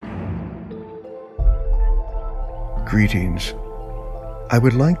greetings. I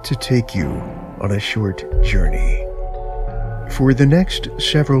would like to take you on a short journey. For the next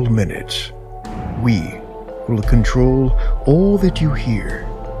several minutes, we will control all that you hear.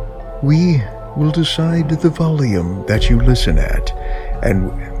 We will decide the volume that you listen at,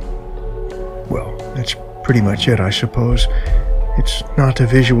 and, well, that's pretty much it, I suppose. It's not a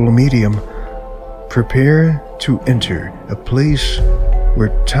visual medium. Prepare to enter a place where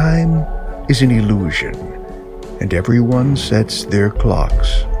time is an illusion, and everyone sets their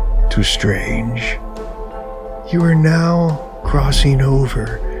clocks to strange. You are now crossing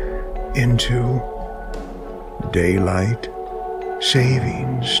over into daylight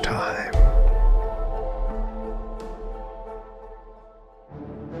savings time.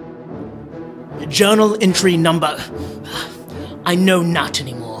 Journal entry number... I know not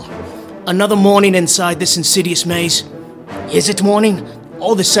anymore. Another morning inside this insidious maze. Is it morning?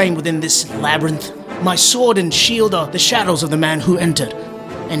 All the same within this labyrinth. My sword and shield are the shadows of the man who entered,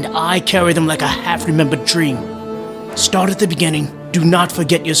 and I carry them like a half-remembered dream. Start at the beginning. Do not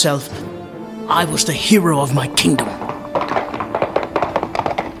forget yourself. I was the hero of my kingdom.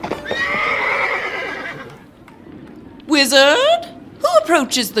 Wizard? Who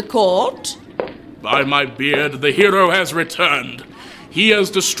approaches the court? By my beard, the hero has returned. He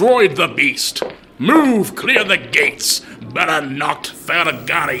has destroyed the beast. Move, clear the gates. Better not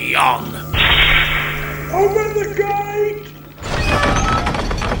Fergarion. Open the gate!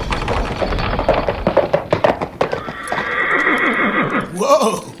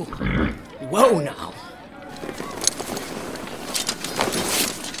 Whoa now.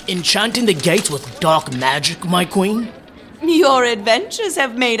 Enchanting the gates with dark magic, my queen? Your adventures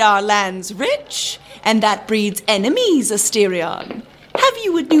have made our lands rich, and that breeds enemies, Asterion. Have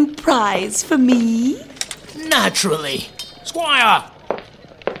you a new prize for me? Naturally. Squire!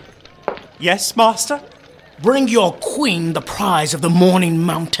 Yes, master? Bring your queen the prize of the Morning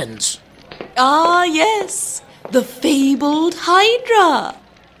Mountains. Ah, yes. The fabled Hydra.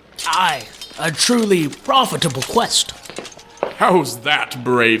 Aye, a truly profitable quest. How's that,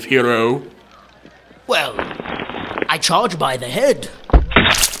 brave hero? Well, I charge by the head.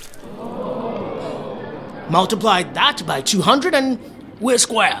 Multiply that by 200 and we're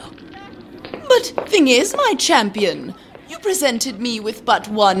square. But thing is, my champion, you presented me with but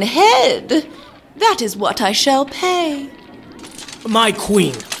one head. That is what I shall pay. My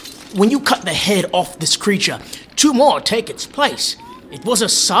queen, when you cut the head off this creature, 2 more take its place. It was a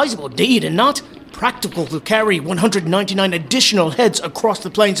sizable deed and not practical to carry 199 additional heads across the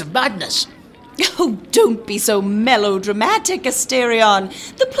plains of madness. Oh, don't be so melodramatic, Asterion.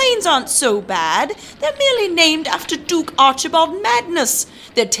 The plains aren't so bad. They're merely named after Duke Archibald Madness.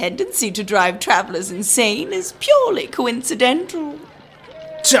 Their tendency to drive travelers insane is purely coincidental.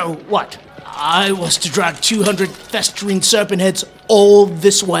 So, what? I was to drag 200 festering serpent heads all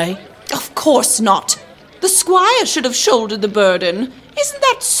this way? Of course not. The squire should have shouldered the burden. Isn't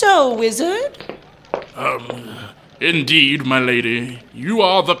that so, wizard? Indeed, my lady. You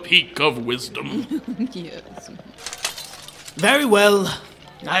are the peak of wisdom. Yes. Very well.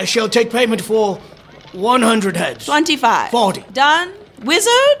 I shall take payment for 100 heads. 25. 40. Done.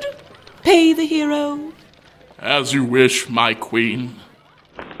 Wizard, pay the hero. As you wish, my queen.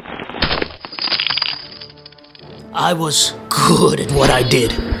 I was good at what I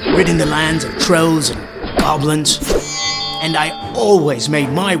did, ridding the lands of trolls and goblins, and I always made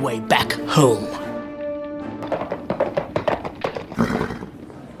my way back home.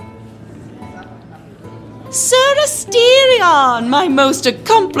 Sir Asterion, my most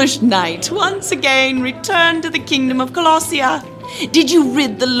accomplished knight, once again returned to the kingdom of Colossia. Did you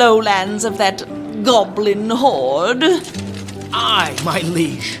rid the lowlands of that goblin horde? Aye, my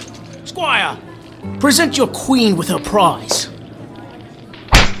liege. Squire, present your queen with her prize.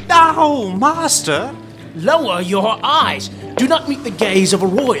 Oh, master! Lower your eyes. Do not meet the gaze of a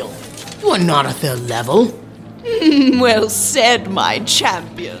royal. You are not at their level. Well said, my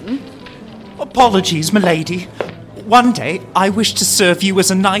champion. Apologies, milady. One day I wish to serve you as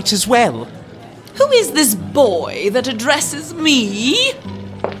a knight as well. Who is this boy that addresses me?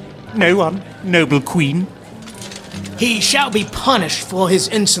 No one, noble queen. He shall be punished for his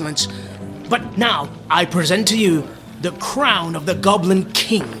insolence. But now I present to you the crown of the Goblin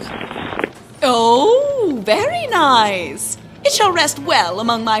King. Oh, very nice. It shall rest well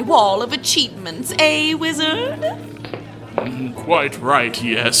among my wall of achievements, eh, wizard? Quite right,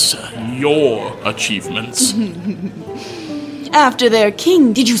 yes. Your achievements. After their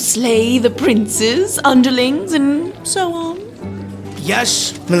king, did you slay the princes, underlings, and so on?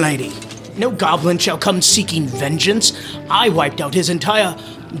 Yes, milady. No goblin shall come seeking vengeance. I wiped out his entire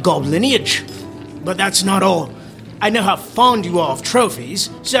goblin lineage. But that's not all. I know how fond you are of trophies,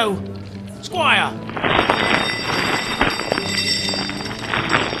 so, Squire.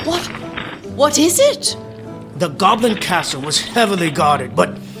 What is it? The Goblin Castle was heavily guarded,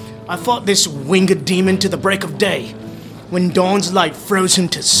 but I fought this winged demon to the break of day, when dawn's light froze him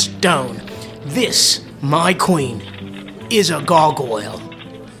to stone. This, my queen, is a gargoyle.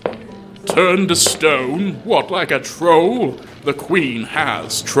 Turned to stone? What, like a troll? The queen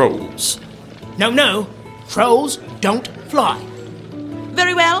has trolls. No, trolls don't fly.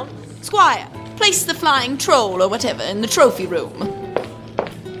 Very well. Squire, place the flying troll or whatever in the trophy room.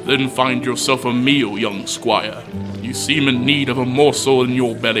 Then find yourself a meal, young squire. You seem in need of a morsel in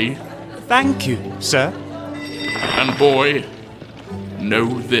your belly. Thank you, sir. And boy,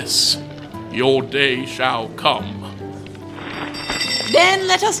 know this. Your day shall come. Then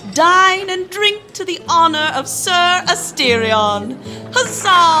let us dine and drink to the honor of Sir Asterion.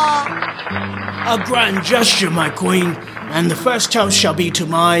 Huzzah! A grand gesture, my queen, and the first toast shall be to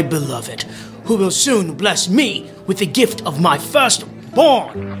my beloved, who will soon bless me with the gift of my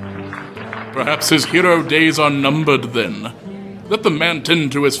firstborn. Perhaps his hero days are numbered then. Let the man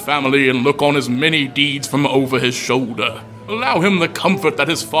tend to his family and look on his many deeds from over his shoulder. Allow him the comfort that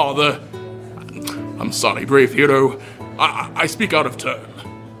his father... I'm sorry, brave hero. I speak out of turn.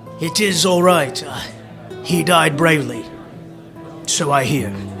 It is all right. He died bravely. So I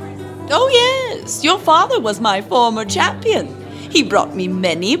hear. Oh yes, your father was my former champion. He brought me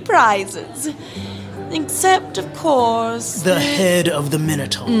many prizes. Except, of course... The head of the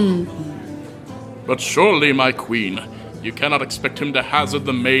Minotaur. But surely, my queen, you cannot expect him to hazard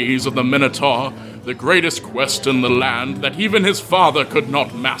the maze of the Minotaur, the greatest quest in the land that even his father could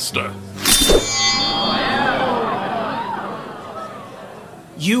not master.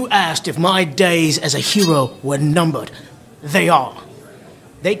 You asked if my days as a hero were numbered. They are.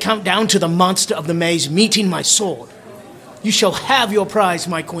 They count down to the monster of the maze meeting my sword. You shall have your prize,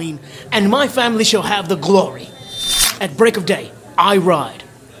 my queen, and my family shall have the glory. At break of day, I ride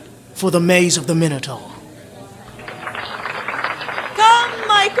for the maze of the Minotaur. Come,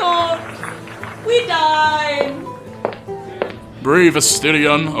 my court. We dine. Brave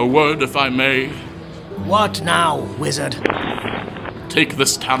Asterion, a word if I may. What now, wizard? Take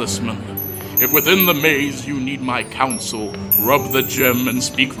this talisman. If within the maze you need my counsel, rub the gem and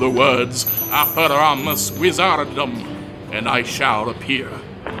speak the words Aperamus Wizardum, and I shall appear.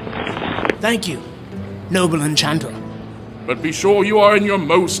 Thank you, noble enchanter. But be sure you are in your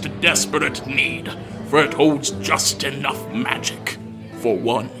most desperate need, for it holds just enough magic for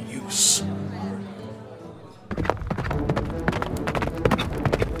one use.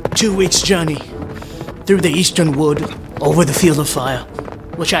 2 weeks' journey through the Eastern Wood, over the Field of Fire,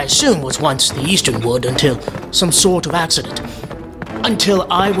 which I assume was once the Eastern Wood until some sort of accident,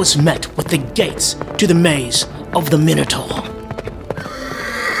 until I was met with the gates to the maze of the Minotaur.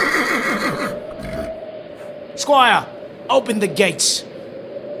 Squire, open the gates.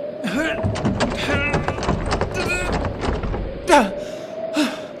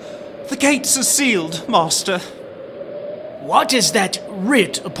 The gates are sealed, master. What is that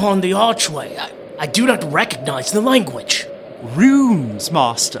writ upon the archway? I do not recognize the language. Runes,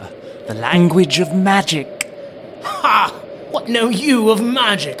 master. The language of magic. Ha! What know you of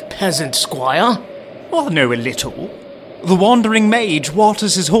magic, peasant squire? I know a little. The wandering mage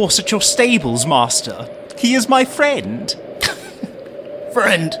waters his horse at your stables, master. He is my friend.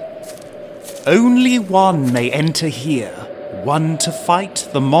 Friend. Only one may enter here, one to fight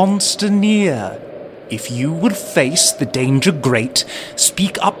the monster near. If you will face the danger great,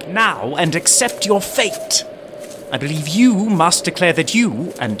 speak up now and accept your fate. I believe you must declare that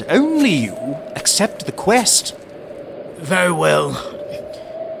you, and only you, accept the quest. Very well.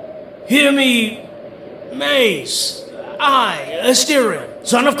 Hear me, Mace. I, Asterion,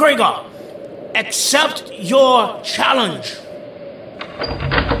 son of Kragar, accept your challenge.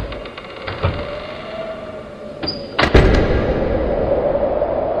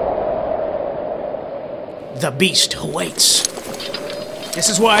 The beast awaits. This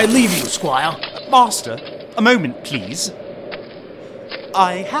is where I leave you, Squire. Master, a moment, please.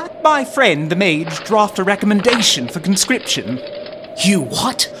 I had my friend, the mage, draft a recommendation for conscription. You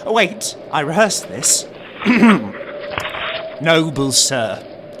what? Oh, wait, I rehearsed this. Noble sir,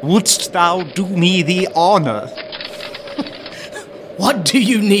 wouldst thou do me the honour? What do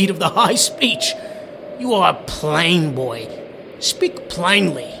you need of the high speech? You are a plain boy. Speak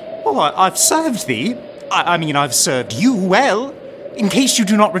plainly. Oh, I've served thee. I mean, I've served you well. In case you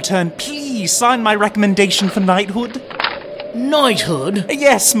do not return, please sign my recommendation for knighthood. Knighthood?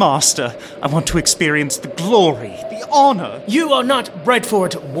 Yes, master. I want to experience the glory, the honor. You are not bred for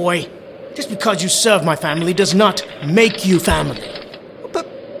it, boy. Just because you serve my family does not make you family.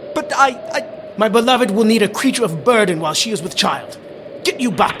 But I... My beloved will need a creature of burden while she is with child. Get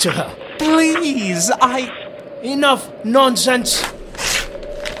you back to her. Please, Enough nonsense.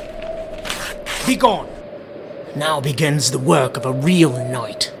 Be gone. Now begins the work of a real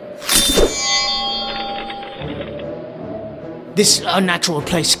knight. This unnatural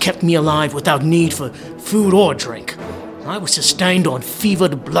place kept me alive without need for food or drink. I was sustained on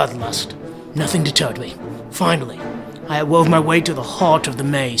fevered bloodlust. Nothing deterred me. Finally, I wove my way to the heart of the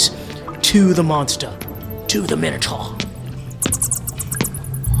maze, to the monster, to the Minotaur.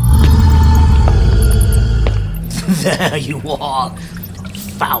 There you are,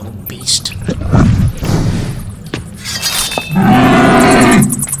 foul beast.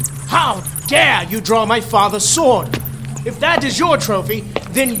 How dare you draw my father's sword? If that is your trophy,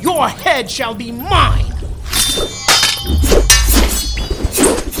 then your head shall be mine!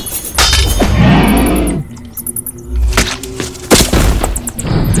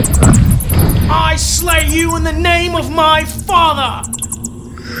 I slay you in the name of my father!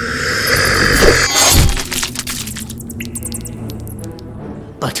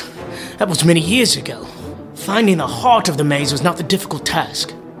 But that was many years ago. Finding the heart of the maze was not the difficult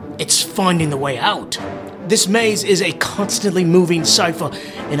task. It's finding the way out. This maze is a constantly moving cipher,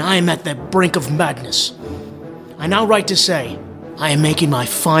 and I am at the brink of madness. I now write to say, I am making my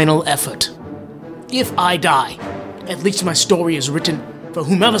final effort. If I die, at least my story is written for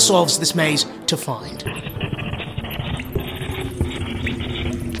whomever solves this maze to find.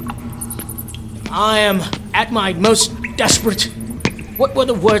 I am at my most desperate. What were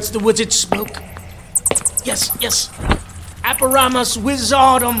the words the wizard spoke? Yes. Apparamus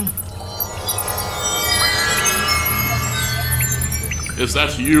wizardum. Is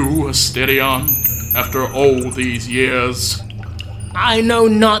that you, Asterion, after all these years? I know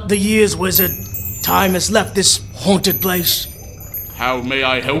not the years, wizard. Time has left this haunted place. How may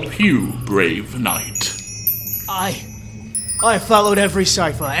I help you, brave knight? I followed every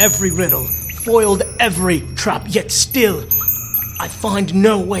cipher, every riddle, foiled every trap, yet still, I find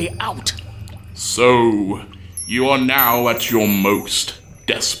no way out. So, you are now at your most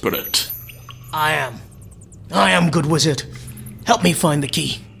desperate. I am, good wizard. Help me find the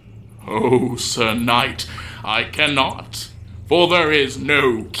key. Oh, Sir Knight, I cannot, for there is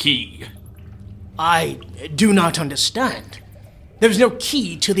no key. I do not understand. There is no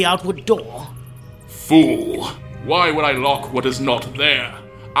key to the outward door. Fool, why would I lock what is not there?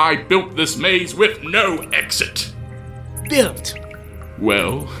 I built this maze with no exit. Built?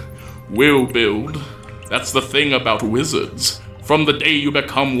 Well, will build. That's the thing about wizards. From the day you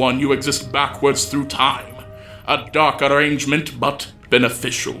become one, you exist backwards through time. A dark arrangement, but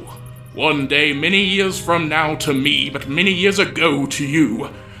beneficial. One day, many years from now to me, but many years ago to you,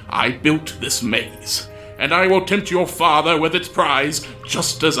 I built this maze. And I will tempt your father with its prize,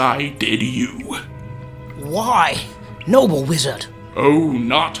 just as I did you. Why, noble wizard? Oh,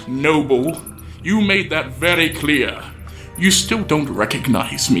 not noble. You made that very clear. You still don't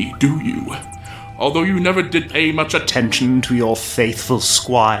recognize me, do you? Although you never did pay much attention to your faithful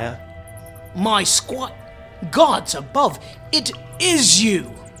squire. My squire? Gods above, it is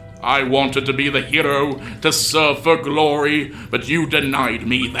you! I wanted to be the hero, to serve for glory, but you denied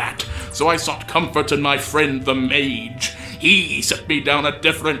me that. So I sought comfort in my friend the mage. He set me down a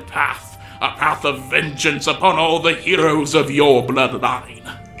different path, a path of vengeance upon all the heroes of your bloodline.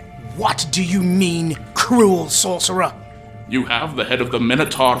 What do you mean, cruel sorcerer? You have the head of the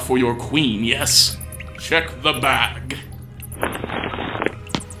Minotaur for your queen, yes? Check the bag.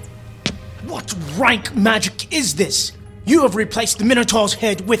 What rank magic is this? You have replaced the Minotaur's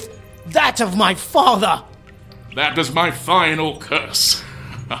head with that of my father! That is my final curse.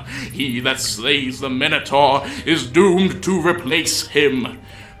 He that slays the Minotaur is doomed to replace him.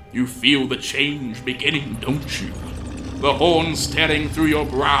 You feel the change beginning, don't you? The horn staring through your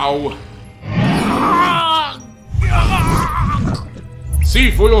brow.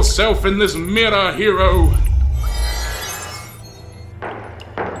 See for yourself in this mirror, hero.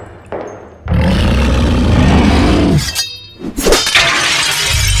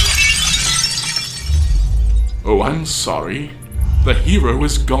 Oh, I'm sorry. The hero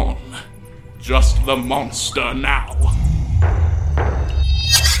is gone. Just the monster now.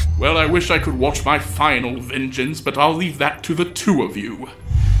 Well, I wish I could watch my final vengeance, but I'll leave that to the two of you.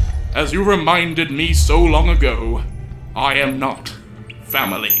 As you reminded me so long ago, I am not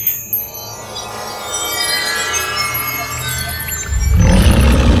family.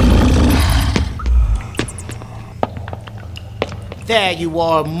 There you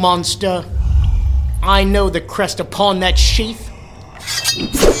are, monster. I know the crest upon that sheath.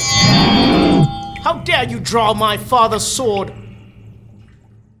 How dare you draw my father's sword?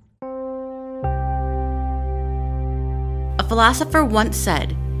 A philosopher once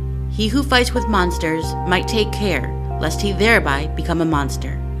said, "He who fights with monsters might take care, lest he thereby become a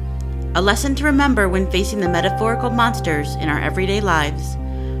monster." A lesson to remember when facing the metaphorical monsters in our everyday lives,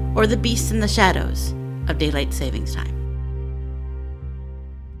 or the beasts in the shadows of daylight savings time.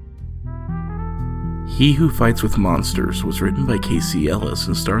 He Who Fights with Monsters was written by Casey Ellis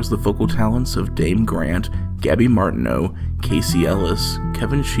and stars the vocal talents of Dame Grant, Gabby Martineau, Casey Ellis,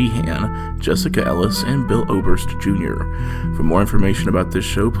 Kevin Sheehan, Jessica Ellis, and Bill Oberst Jr. For more information about this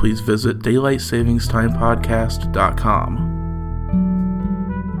show, please visit DaylightSavingsTimePodcast.com.